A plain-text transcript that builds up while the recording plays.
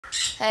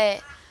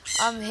Hey,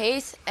 I'm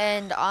Heath,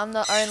 and I'm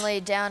the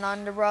only Down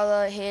Under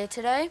brother here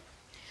today.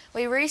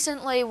 We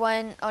recently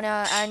went on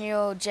our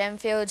annual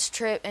Gemfields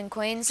trip in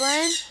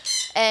Queensland,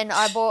 and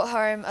I brought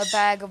home a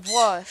bag of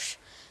wash,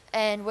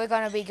 and we're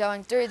going to be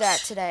going through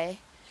that today.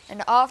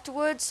 And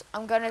afterwards,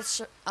 I'm gonna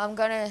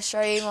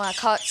show you my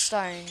cut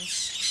stones.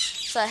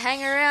 So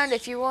hang around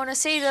if you want to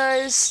see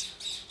those.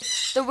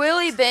 The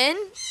wheelie bin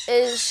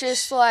is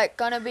just like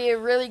gonna be a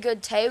really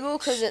good table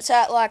because it's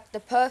at like the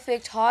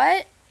perfect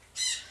height.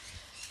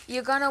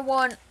 You're gonna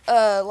want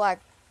a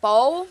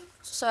bowl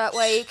so that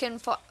way you can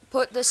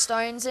put the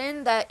stones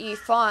in that you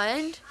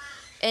find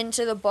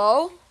into the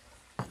bowl.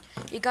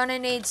 You're gonna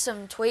need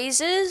some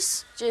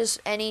tweezers,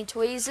 just any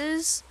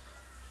tweezers,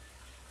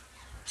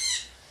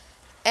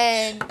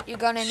 and you're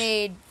gonna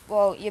need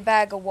your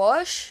bag of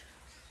wash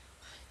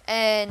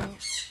and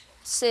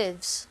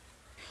sieves.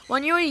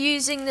 When you're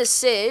using the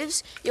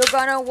sieves, you're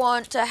gonna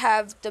want to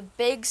have the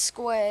big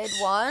squared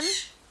one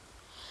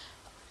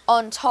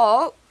on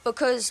top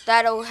because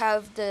that'll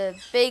have the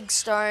big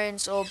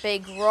stones or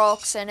big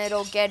rocks and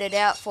it'll get it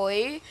out for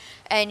you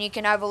and you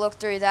can have a look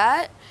through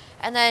that.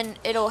 And then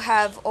it'll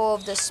have all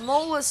of the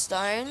smaller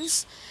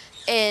stones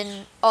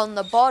on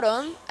the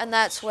bottom, and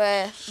that's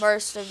where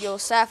most of your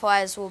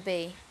sapphires will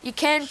be. You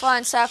can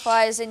find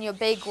sapphires in your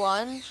big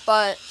one,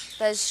 but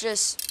there's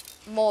just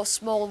more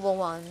smaller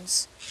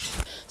ones.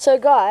 So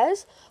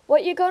guys,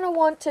 what you're going to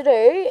want to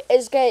do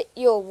is get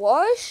your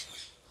wash,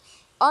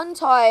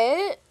 untie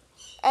it,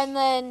 and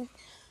then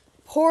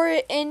pour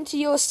it into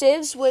your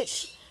sieves,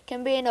 which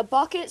can be in a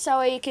bucket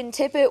so you can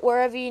tip it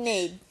wherever you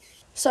need.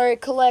 So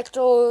collect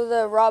all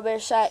the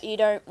rubbish that you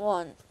don't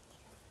want,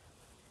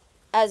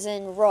 as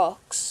in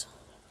rocks.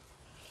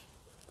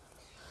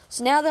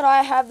 So now that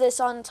I have this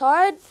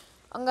untied,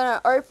 I'm going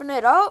to open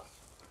it up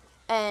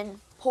and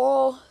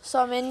pour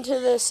some into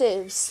the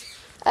sieves.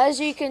 As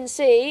you can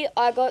see,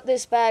 I got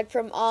this bag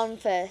from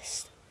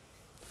Armfest.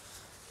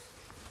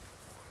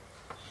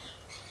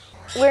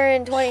 We're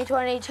in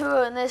 2022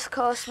 and this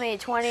cost me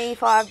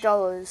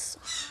 $25.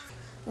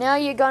 Now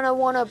you're going to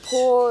want to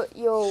pour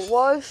your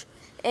wash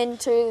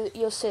into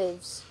your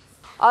sieves.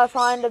 I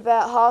find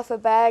about half a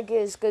bag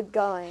is good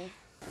going.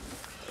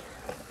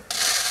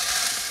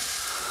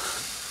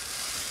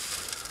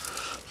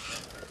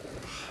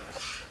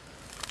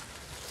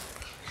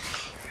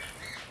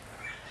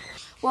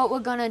 What we're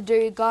going to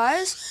do,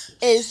 guys,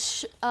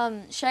 is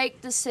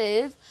shake the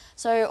sieve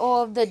so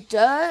all of the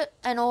dirt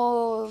and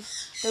all of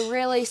the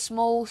really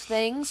small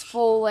things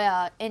fall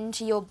out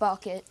into your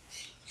bucket.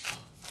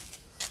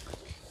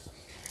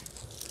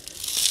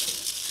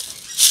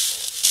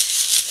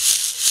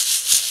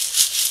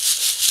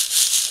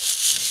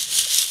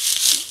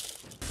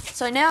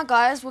 So now,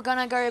 guys, we're going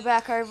to go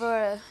back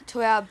over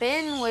to our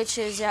bin, which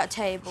is our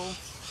table.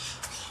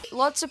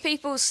 Lots of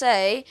people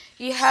say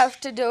you have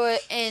to do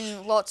it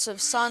in lots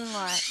of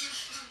sunlight,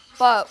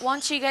 but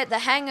once you get the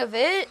hang of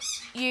it,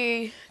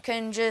 you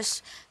can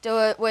just do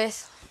it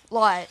with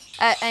light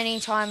at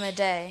any time of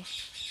day.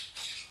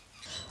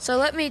 So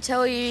let me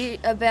tell you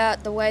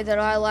about the way that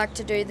I like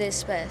to do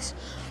this best.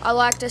 I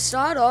like to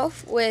start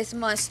off with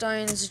my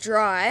stones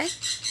dry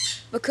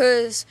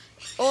because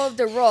all of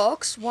the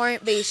rocks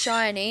won't be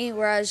shiny,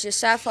 whereas your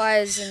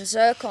sapphires and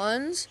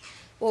zircons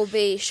will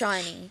be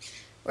shiny.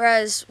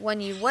 Whereas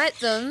when you wet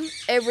them,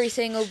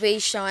 everything will be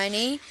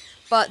shiny,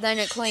 but then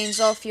it cleans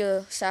off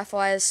your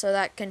sapphires, so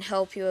that can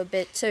help you a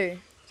bit too.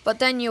 But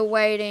then you're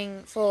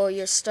waiting for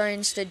your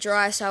stones to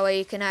dry so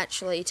you can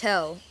actually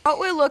tell. What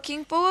we're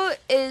looking for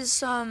is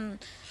some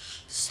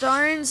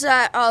stones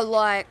that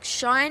are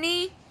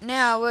shiny.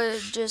 Now we're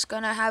just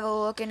gonna have a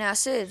look in our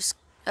sieves.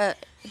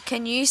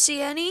 Can you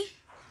see any?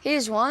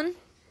 Here's one.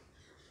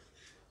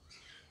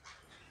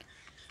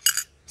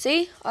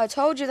 See, I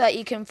told you that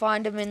you can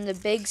find them in the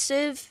big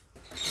sieve.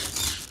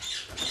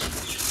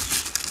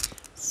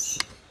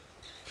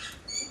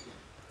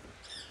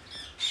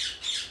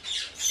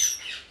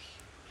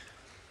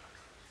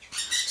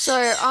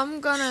 So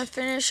I'm gonna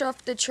finish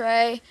off the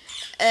tray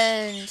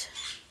and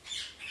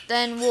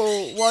then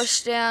we'll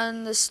wash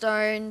down the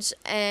stones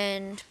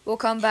and we'll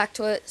come back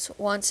to it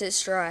once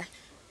it's dry.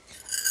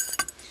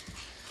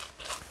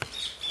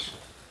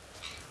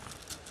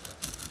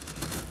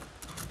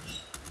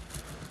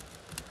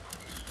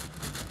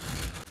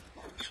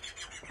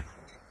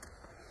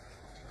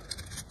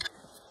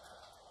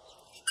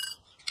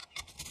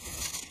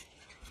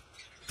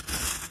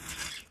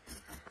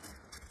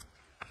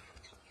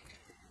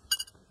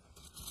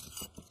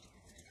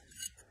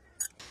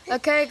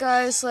 Okay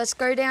guys, let's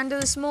go down to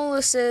the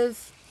smaller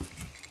sieve.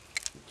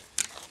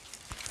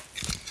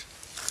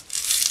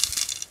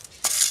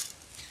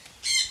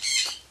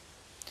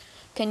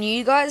 Can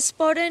you guys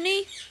spot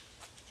any?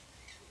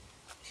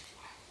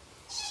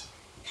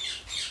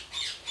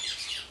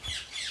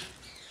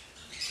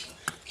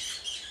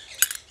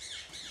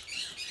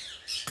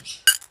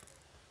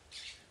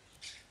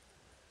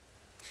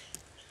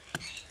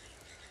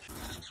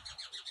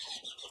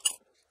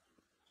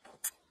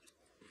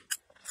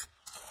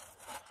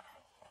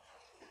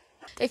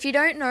 If you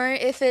don't know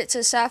if it's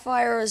a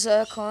sapphire or a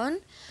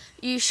zircon,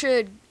 you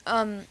should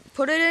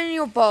put it in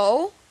your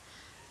bowl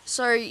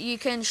so you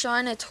can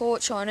shine a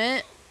torch on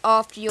it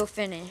after you're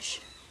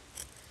finished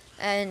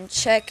and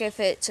check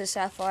if it's a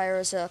sapphire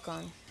or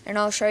zircon. And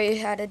I'll show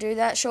you how to do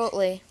that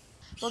shortly.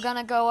 We're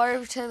gonna go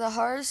over to the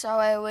hose so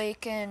that way we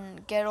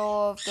can get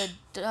all of the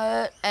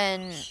dirt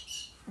and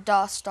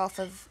dust off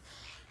of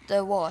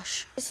the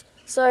wash.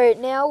 So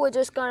now we're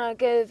just gonna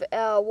give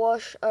our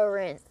wash a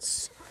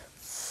rinse.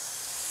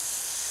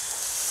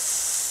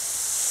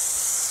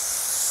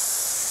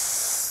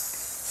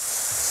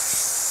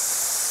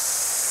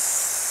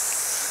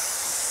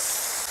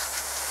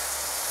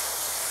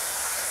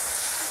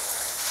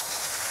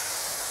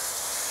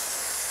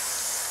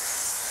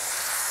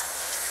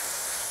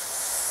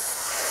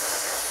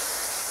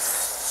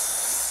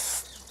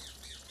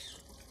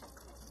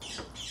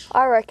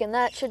 I reckon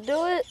that should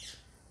do it.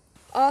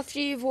 After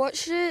you've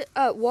washed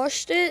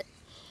it,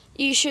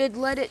 you should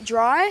let it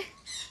dry,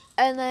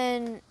 and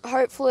then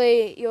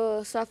hopefully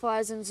your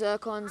sapphires and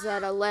zircons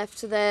that are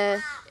left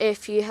there,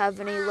 if you have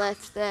any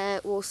left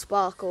there, will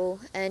sparkle,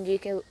 and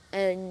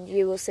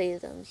you will see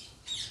them.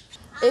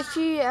 If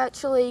you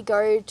actually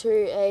go to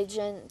a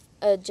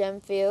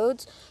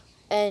Gemfields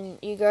and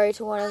you go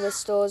to one of the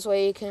stores where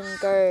you can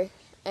go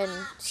and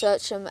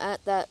search them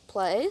at that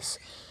place,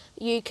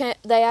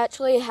 they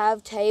actually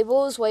have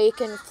tables where you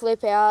can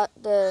flip out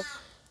the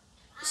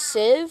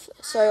sieve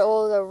so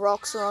all the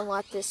rocks are on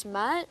like this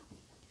mat,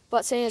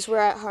 but seeing as we're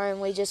at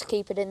home we just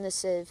keep it in the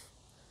sieve.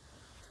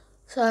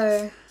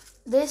 So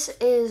this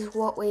is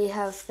what we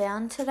have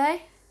found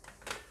today.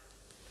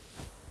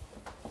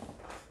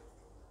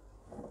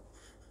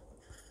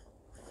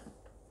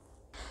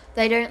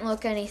 They don't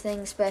look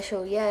anything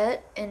special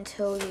yet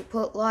until you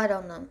put light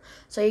on them,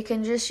 so you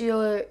can just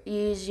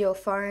use your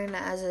phone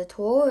as a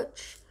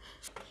torch.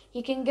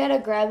 You can get a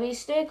grabby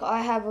stick.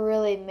 I have a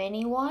really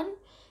mini one.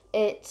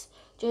 It's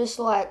just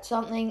like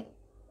something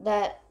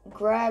that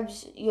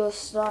grabs your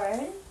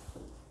stone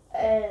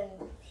and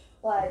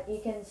like you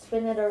can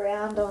spin it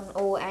around on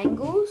all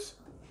angles.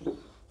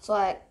 It's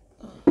like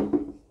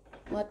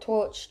my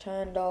torch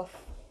turned off.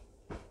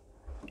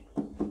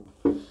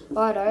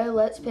 Righto,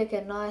 let's pick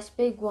a nice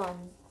big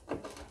one.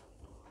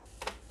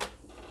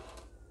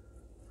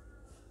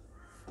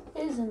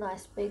 Here's a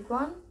nice big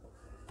one.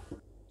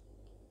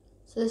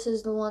 So this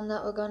is the one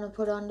that we're going to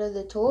put under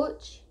the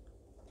torch.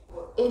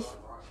 If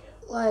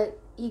like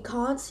you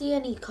can't see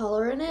any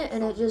colour in it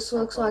and it just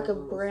looks like a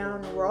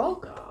brown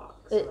rock,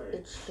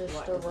 it's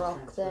just a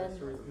rock then.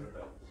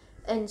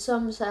 And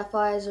some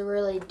sapphires are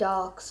really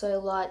dark so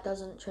light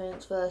doesn't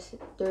transfer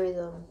through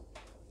them.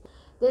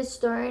 This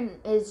stone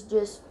is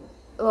just,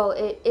 well,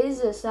 it is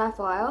a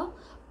sapphire,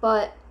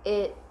 but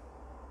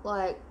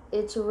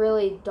it's a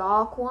really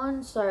dark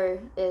one, so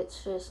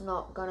it's just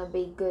not going to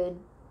be good.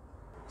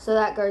 So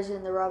that goes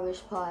in the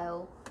rubbish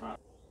pile.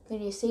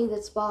 Can you see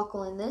the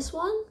sparkle in this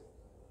one?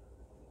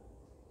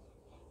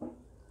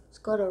 It's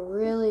got a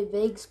really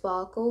big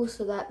sparkle,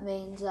 so that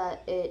means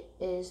that it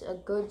is a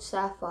good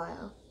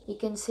sapphire. You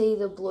can see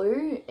the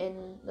blue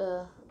in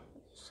the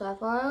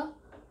sapphire.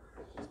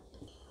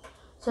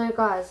 So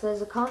guys,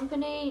 there's a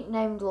company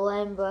named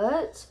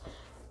Lambert's,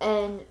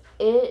 and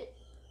it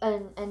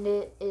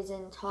is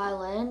in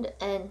Thailand,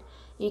 and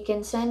you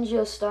can send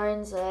your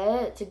stones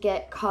there to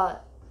get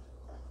cut.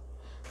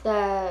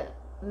 The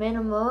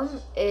minimum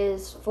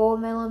is 4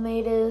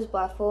 millimeters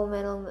by 4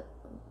 millimeters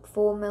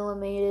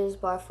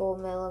by 4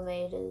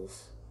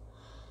 millimeters.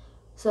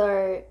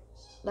 So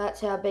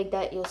that's how big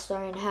that your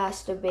stone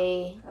has to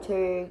be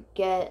to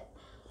get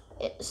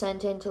it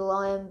sent into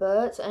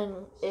Lambert's,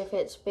 and if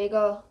it's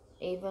bigger,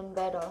 even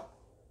better.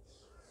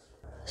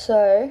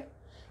 So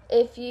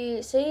if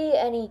you see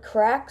any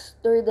cracks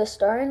through the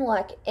stone,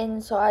 like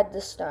inside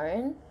the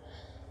stone,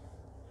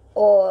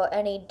 or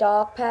any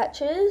dark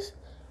patches,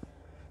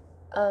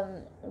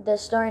 the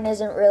stone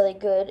isn't really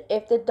good.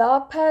 If the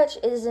dark patch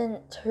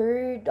isn't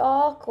too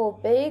dark or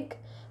big,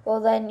 well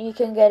then you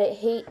can get it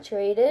heat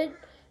treated,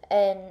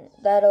 and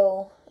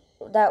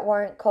that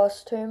won't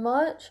cost too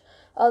much.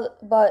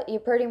 But you're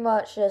pretty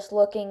much just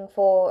looking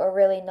for a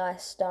really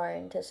nice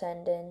stone to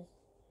send in.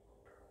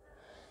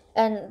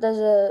 And there's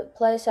a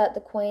place at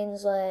the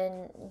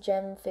Queensland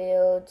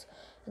Gemfields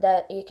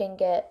that you can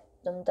get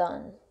them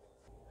done.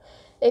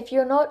 If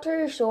you're not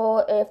too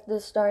sure if the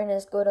stone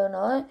is good or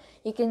not,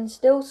 you can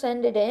still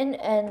send it in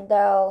and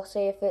they'll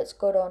see if it's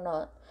good or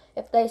not.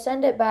 If they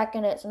send it back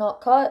and it's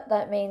not cut,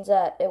 that means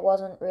that it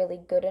wasn't really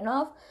good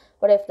enough.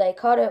 But if they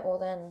cut it, well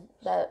then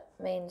that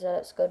means that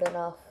it's good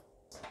enough.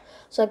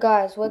 So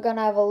guys, we're going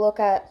to have a look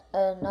at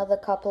another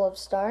couple of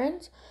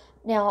stones.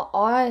 Now,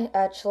 I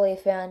actually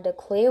found a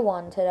clear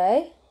one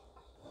today.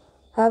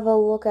 Have a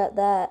look at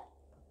that.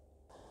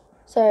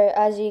 So,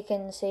 as you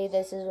can see,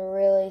 this is a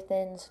really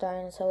thin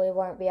stone, so we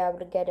won't be able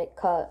to get it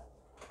cut.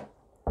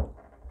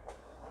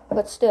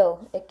 But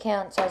still, it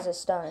counts as a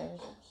stone.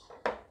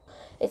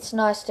 It's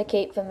nice to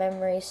keep for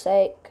memory's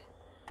sake.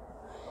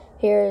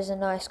 Here is a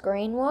nice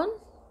green one.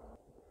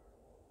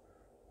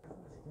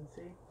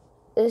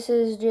 This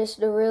is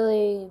just a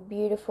really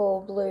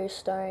beautiful blue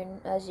stone,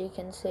 as you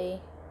can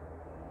see.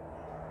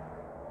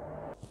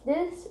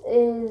 This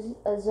is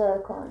a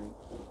zircon.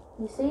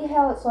 You see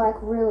how it's like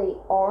really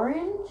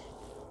orange?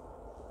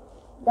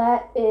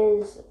 That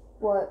is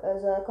what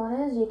a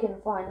zircon is. You can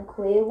find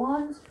clear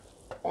ones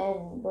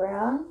and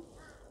brown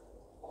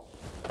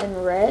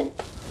and red,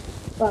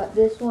 but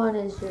this one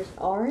is just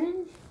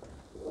orange,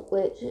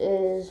 which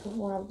is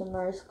one of the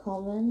most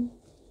common.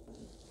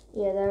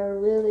 Yeah, they're a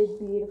really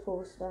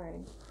beautiful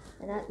stone.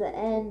 And at the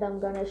end, I'm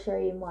going to show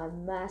you my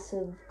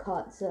massive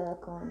cut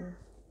zircon.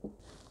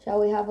 Shall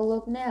we have a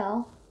look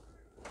now?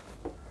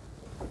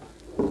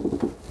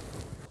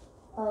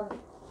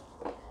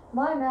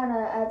 My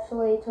nana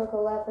actually took a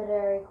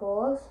lapidary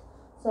course,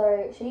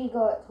 so she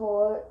got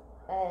taught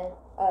how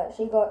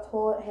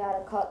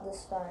to cut the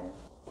stone.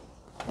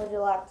 Would you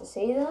like to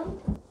see them?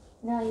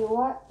 Now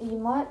you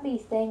might be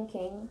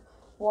thinking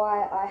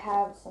why I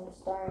have some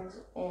stones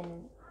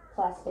in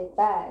plastic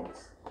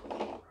bags.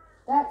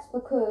 That's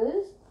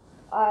because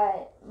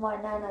my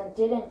nana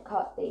didn't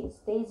cut these.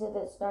 These are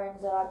the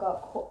stones that I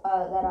got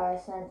that I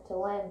sent to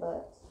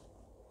Lambert's.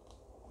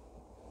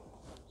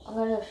 I'm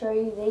going to show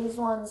you these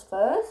ones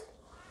first.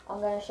 I'm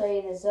going to show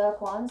you the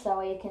zircon so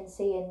you can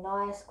see a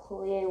nice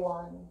clear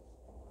one.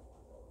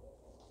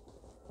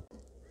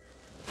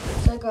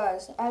 So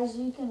guys, as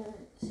you can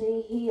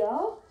see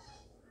here,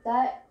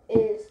 that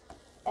is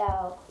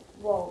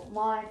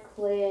my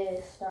clear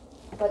stone.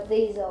 But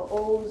these are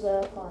all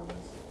zircons.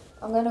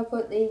 I'm going to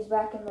put these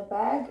back in the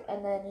bag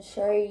and then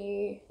show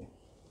you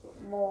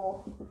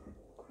more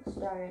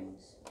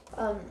stones.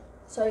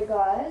 So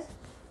guys,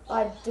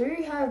 I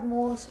do have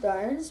more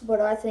stones, but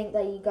I think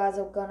that you guys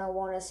are going to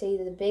want to see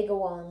the bigger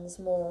ones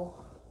more.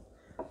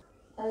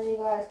 As you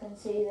guys can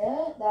see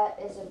there, that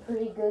is a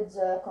pretty good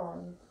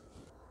zircon.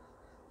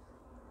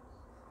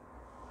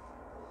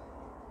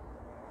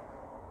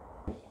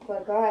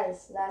 But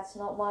guys, that's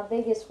not my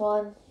biggest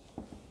one.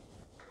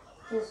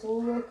 Just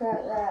look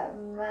at that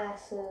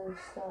massive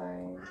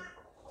stone.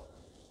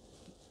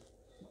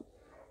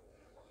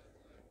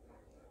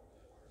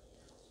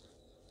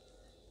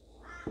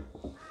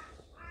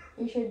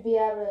 You should be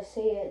able to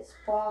see it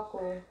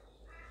sparkle.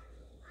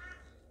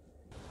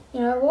 You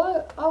know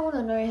what? I want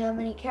to know how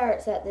many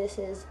carats that this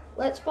is.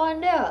 Let's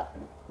find out.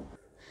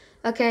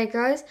 Okay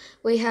guys,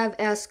 we have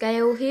our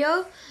scale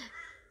here,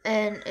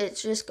 and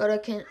it's just got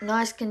a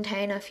nice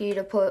container for you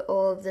to put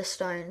all of the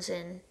stones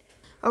in.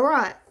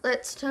 Alright,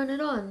 let's turn it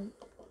on.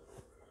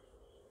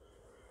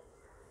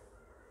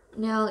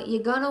 Now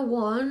you're going to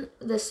want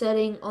the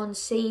setting on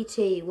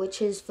CT,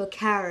 which is for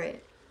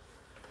carat.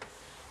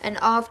 And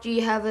after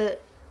you have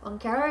it on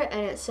carat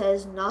and it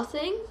says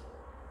nothing,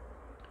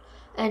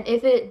 and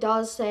if it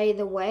does say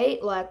the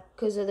weight, like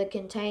because of the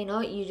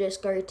container, you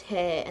just go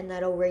tear and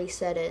that'll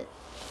reset it.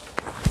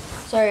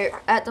 So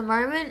at the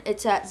moment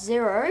it's at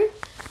 0.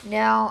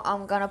 Now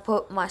I'm gonna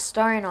put my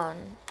stone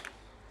on.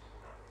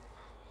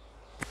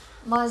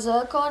 My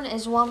zircon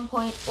is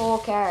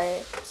 1.4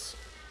 carats.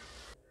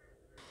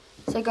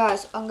 So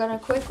guys, I'm gonna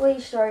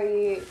quickly show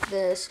you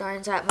the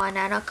stones that my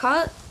nana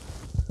cut.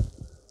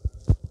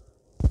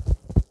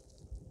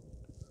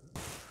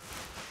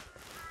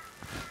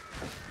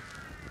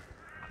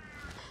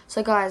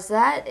 So guys,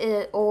 that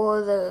is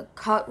all the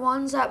cut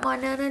ones that my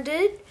nana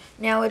did.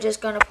 Now we're just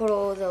going to put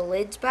all the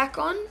lids back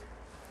on.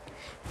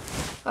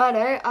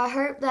 Righto, I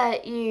hope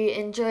that you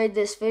enjoyed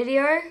this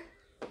video.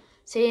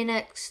 See you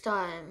next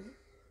time.